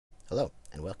Hello,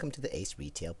 and welcome to the ACE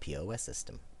Retail POS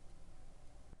system.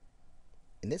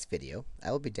 In this video,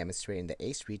 I will be demonstrating the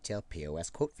ACE Retail POS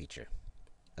quote feature.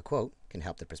 A quote can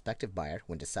help the prospective buyer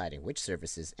when deciding which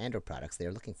services and/or products they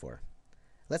are looking for.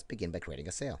 Let's begin by creating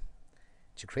a sale.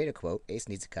 To create a quote, ACE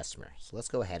needs a customer, so let's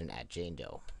go ahead and add Jane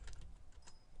Doe.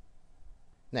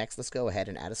 Next, let's go ahead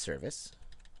and add a service.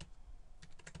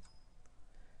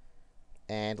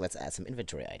 And let's add some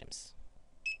inventory items.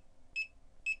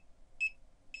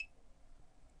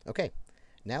 Okay,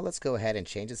 now let's go ahead and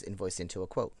change this invoice into a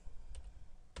quote.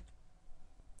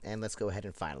 And let's go ahead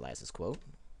and finalize this quote.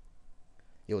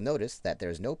 You'll notice that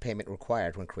there is no payment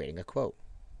required when creating a quote.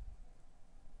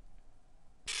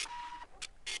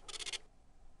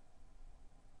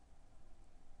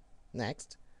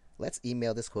 Next, let's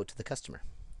email this quote to the customer.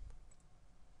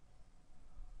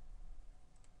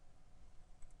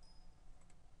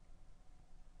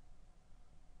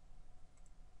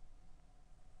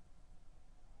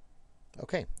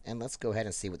 Okay, and let's go ahead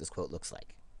and see what this quote looks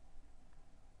like.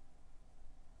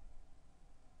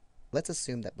 Let's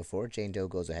assume that before Jane Doe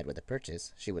goes ahead with the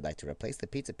purchase, she would like to replace the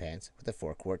pizza pans with a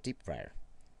 4-quart deep fryer.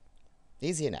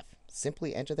 Easy enough.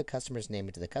 Simply enter the customer's name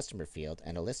into the customer field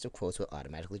and a list of quotes will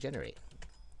automatically generate.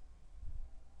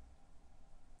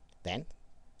 Then,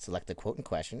 select the quote in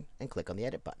question and click on the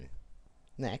edit button.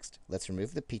 Next, let's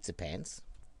remove the pizza pans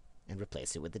and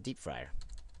replace it with the deep fryer.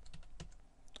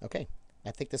 Okay, I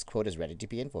think this quote is ready to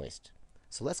be invoiced.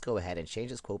 So let's go ahead and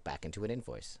change this quote back into an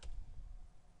invoice.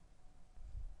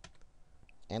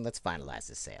 And let's finalize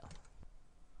this sale.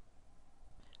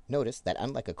 Notice that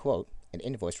unlike a quote, an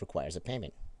invoice requires a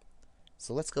payment.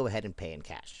 So let's go ahead and pay in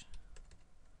cash.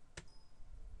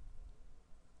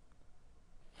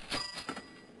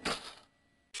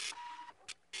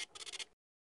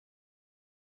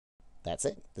 That's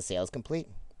it. The sale is complete.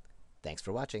 Thanks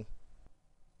for watching.